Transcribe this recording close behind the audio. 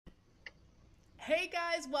Hey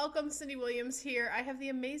guys, welcome. Cindy Williams here. I have the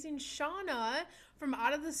amazing Shauna from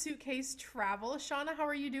Out of the Suitcase Travel. Shauna, how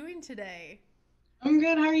are you doing today? I'm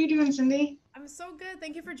good. How are you doing, Cindy? I'm so good.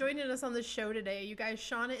 Thank you for joining us on the show today. You guys,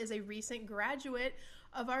 Shauna is a recent graduate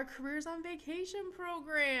of our Careers on Vacation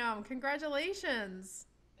program. Congratulations.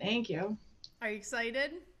 Thank you. Are you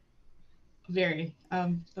excited? Very.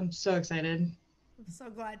 I'm so excited. I'm so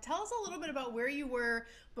glad. Tell us a little bit about where you were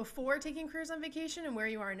before taking Careers on Vacation and where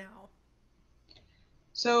you are now.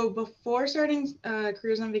 So before starting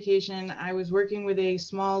Careers on Vacation, I was working with a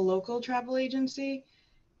small local travel agency,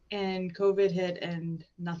 and COVID hit, and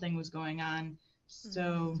nothing was going on.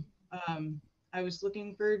 So Mm. um, I was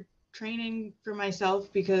looking for training for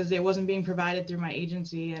myself because it wasn't being provided through my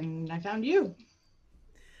agency, and I found you.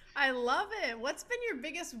 I love it. What's been your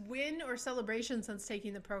biggest win or celebration since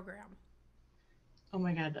taking the program? Oh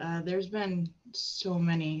my God, there's been so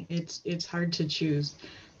many. It's hard to choose.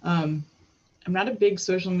 Um, I'm not a big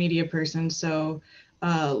social media person, so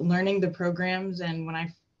learning the programs and when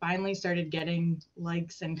I finally started getting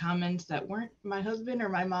likes and comments that weren't my husband or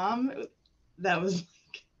my mom, that was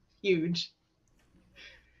like huge.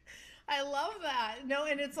 I love that. No,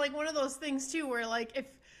 and it's like one of those things too where like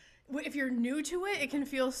if you're new to it, it can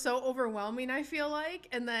feel so overwhelming, I feel like,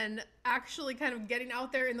 and then actually kind of getting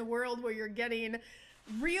out there in the world where you're getting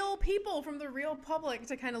real people from the real public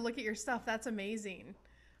to kind of look at your stuff, that's amazing.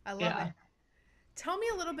 I love Yeah. it. Tell me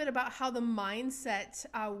a little bit about how the mindset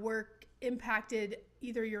work impacted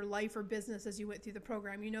either your life or business as you went through the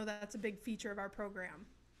program. You know that's a big feature of our program.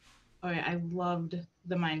 Oh, yeah, I loved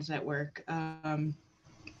the mindset work.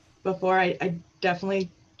 Before I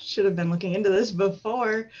definitely should have been looking into this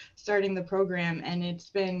before starting the program, and it's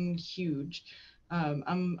been huge.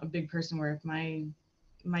 I'm a big person where if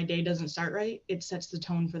my day doesn't start right, it sets the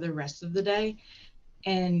tone for the rest of the day.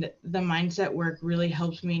 And the mindset work really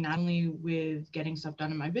helps me not only with getting stuff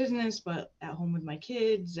done in my business, but at home with my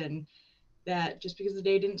kids. And that just because the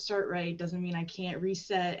day didn't start right doesn't mean I can't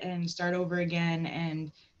reset and start over again.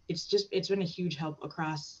 And it's been a huge help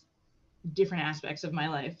across different aspects of my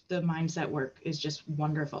life. The mindset work is just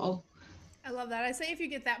wonderful. I love that. I say if you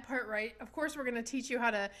get that part right, of course we're going to teach you how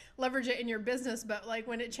to leverage it in your business, but like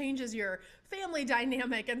when it changes your family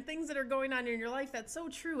dynamic and things that are going on in your life, that's so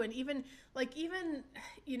true. And even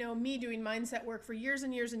me doing mindset work for years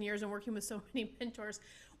and years and years and working with so many mentors,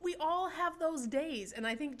 we all have those days. And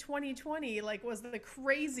I think 2020 like was the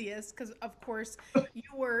craziest cuz of course you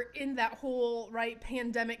were in that whole right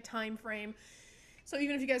pandemic time frame. So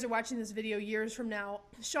even if you guys are watching this video years from now,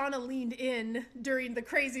 Shauna leaned in during the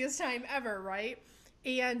craziest time ever, right?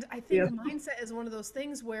 And I think Yeah. mindset is one of those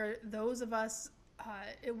things where those of us,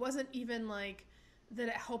 it wasn't even like that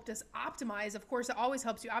it helped us optimize. Of course, it always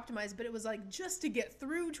helps you optimize, but it was like just to get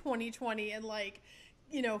through 2020 and like,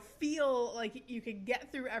 feel like you could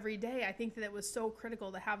get through every day. I think that it was so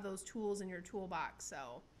critical to have those tools in your toolbox.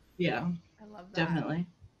 So Yeah, I love that. definitely.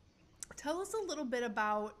 Tell us a little bit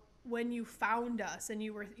about when you found us and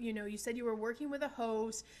you said you were working with a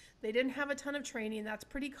host. They didn't have a ton of training. That's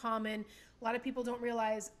pretty common. A lot of people don't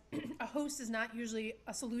realize a host is not usually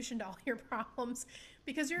a solution to all your problems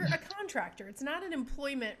because you're a contractor. It's not an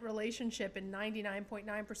employment relationship in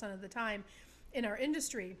 99.9% of the time in our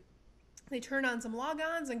industry. They turn on some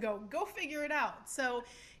logons and go figure it out. So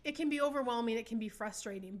it can be overwhelming, it can be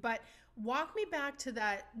frustrating. But walk me back to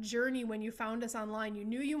that journey when you found us online. You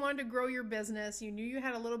knew you wanted to grow your business, you knew you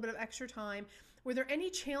had a little bit of extra time. Were there any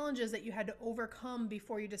challenges that you had to overcome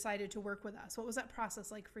before you decided to work with us? What was that process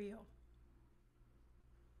like for you?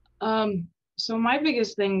 Um, so my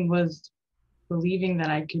biggest thing was believing that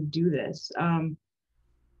I could do this.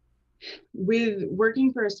 With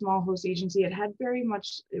working for a small host agency, it had very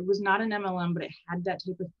much, it was not an MLM, but it had that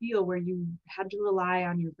type of feel where you had to rely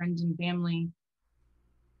on your friends and family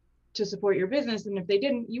to support your business. And if they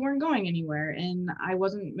didn't, you weren't going anywhere. And I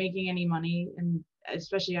wasn't making any money. And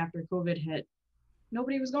especially after COVID hit,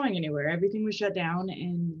 nobody was going anywhere. Everything was shut down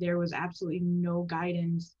and there was absolutely no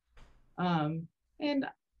guidance. And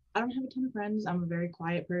I don't have a ton of friends. I'm a very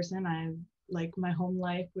quiet person. I like my home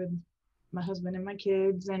life with my husband and my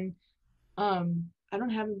kids. And I don't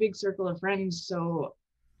have a big circle of friends, so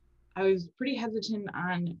I was pretty hesitant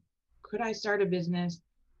on could I start a business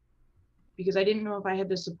because I didn't know if I had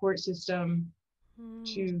the support system Hmm.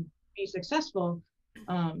 to be successful.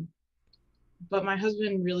 Um, but my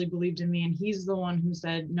husband really believed in me, and he's the one who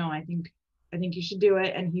said, "No, I think you should do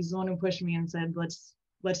it." And he's the one who pushed me and said, "Let's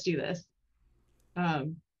do this."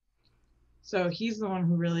 Um, so he's the one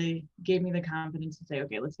who really gave me the confidence to say,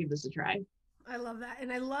 "Okay, let's give this a try." I love that.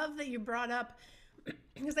 And I love that you brought up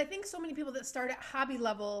because I think so many people that start at hobby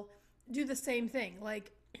level do the same thing.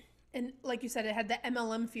 Like And like you said, it had the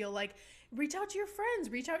MLM feel, like reach out to your friends,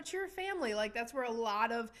 reach out to your family. Like that's where a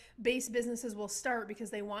lot of base businesses will start, because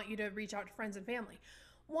they want you to reach out to friends and family.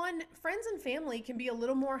 One, friends and family can be a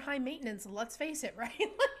little more high maintenance, let's face it, right? Like in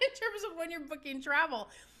terms of when you're booking travel.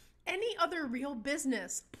 Any other real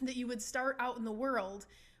business that you would start out in the world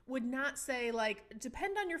would not say, like,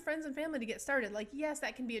 depend on your friends and family to get started. Like, yes,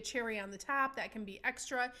 that can be a cherry on the top, that can be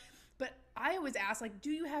extra. But I always ask, like,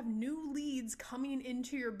 do you have new leads coming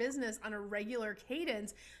into your business on a regular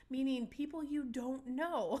cadence? Meaning people you don't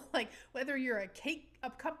know, like whether you're a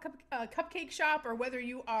cupcake shop, or whether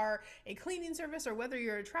you are a cleaning service, or whether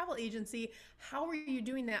you're a travel agency. How are you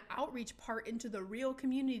doing that outreach part into the real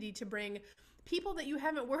community to bring people that you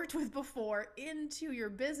haven't worked with before into your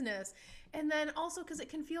business? And then also, because it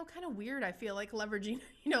can feel kind of weird, I feel like leveraging,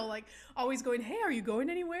 like always going, hey, are you going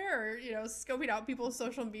anywhere? Or, scoping out people's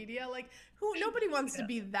social media. Like nobody wants to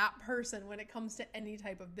be that person when it comes to any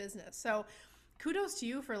type of business. So kudos to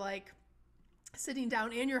you for like sitting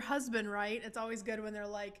down, and your husband, right? It's always good when they're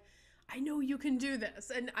like, I know you can do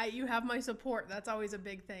this, and you have my support. That's always a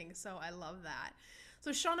big thing. So I love that.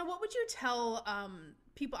 So Shauna, what would you tell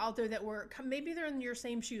people out there that were, maybe they're in your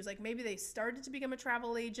same shoes, like maybe they started to become a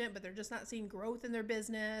travel agent, but they're just not seeing growth in their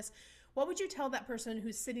business? What would you tell that person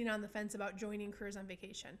who's sitting on the fence about joining Careers on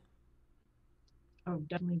Vacation? Oh,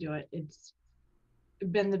 definitely do it. It's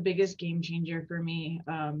been the biggest game changer for me.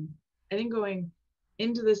 I think going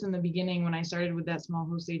into this in the beginning, when I started with that small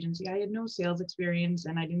host agency, I had no sales experience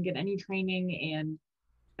and I didn't get any training, and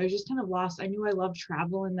I was just kind of lost. I knew I loved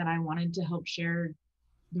travel and that I wanted to help share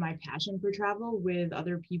my passion for travel with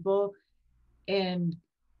other people. And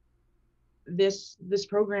this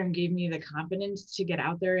program gave me the confidence to get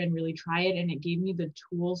out there and really try it. And it gave me the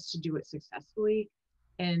tools to do it successfully.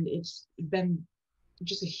 And it's been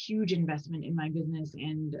just a huge investment in my business.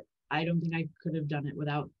 And I don't think I could have done it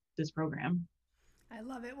without this program. I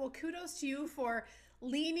love it. Well, kudos to you for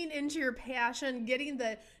leaning into your passion, getting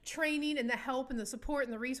the training and the help and the support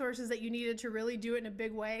and the resources that you needed to really do it in a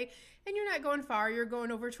big way. And you're not going far. You're going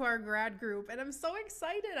over to our grad group. And I'm so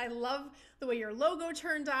excited. I love the way your logo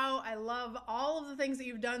turned out. I love all of the things that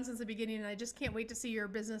you've done since the beginning. And I just can't wait to see your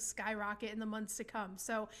business skyrocket in the months to come.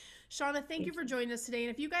 So Shauna, thank you for joining us today.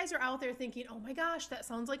 And if you guys are out there thinking, oh my gosh, that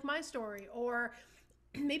sounds like my story, or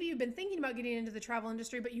maybe you've been thinking about getting into the travel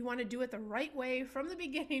industry, but you want to do it the right way from the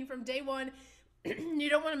beginning, from day one, you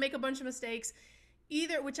don't want to make a bunch of mistakes.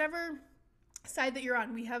 Whichever side that you're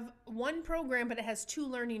on, we have one program, but it has two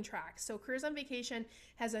learning tracks. So Careers on Vacation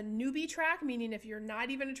has a newbie track, meaning if you're not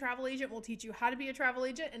even a travel agent, we'll teach you how to be a travel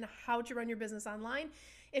agent and how to run your business online.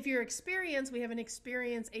 If you're experienced, we have an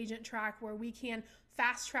experienced agent track where we can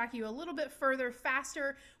fast track you a little bit further,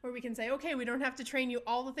 faster, where we can say, okay, we don't have to train you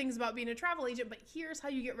all the things about being a travel agent, but here's how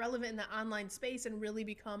you get relevant in the online space and really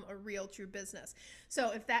become a real true business.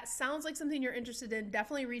 So if that sounds like something you're interested in,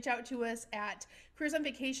 definitely reach out to us at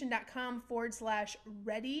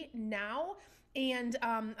careersonvacation.com/ready now. And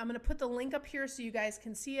I'm going to put the link up here so you guys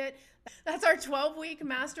can see it. That's our 12-week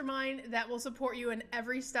mastermind that will support you in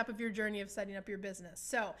every step of your journey of setting up your business.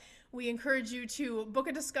 So we encourage you to book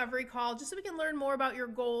a discovery call just so we can learn more about your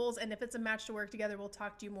goals. And if it's a match to work together, we'll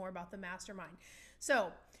talk to you more about the mastermind.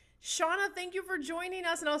 So Shauna, thank you for joining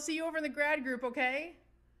us, and I'll see you over in the grad group, okay?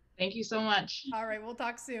 Thank you so much. All right, we'll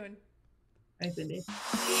talk soon. Bye, Cyndi.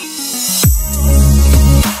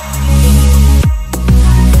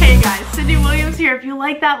 Hey guys, Cyndi Williams here. If you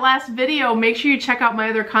like that last video, make sure you check out my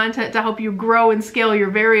other content to help you grow and scale your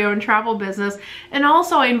very own travel business. And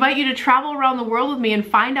also, I invite you to travel around the world with me and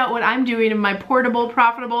find out what I'm doing in my portable,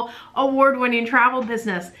 profitable, award-winning travel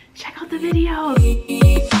business. Check out the videos.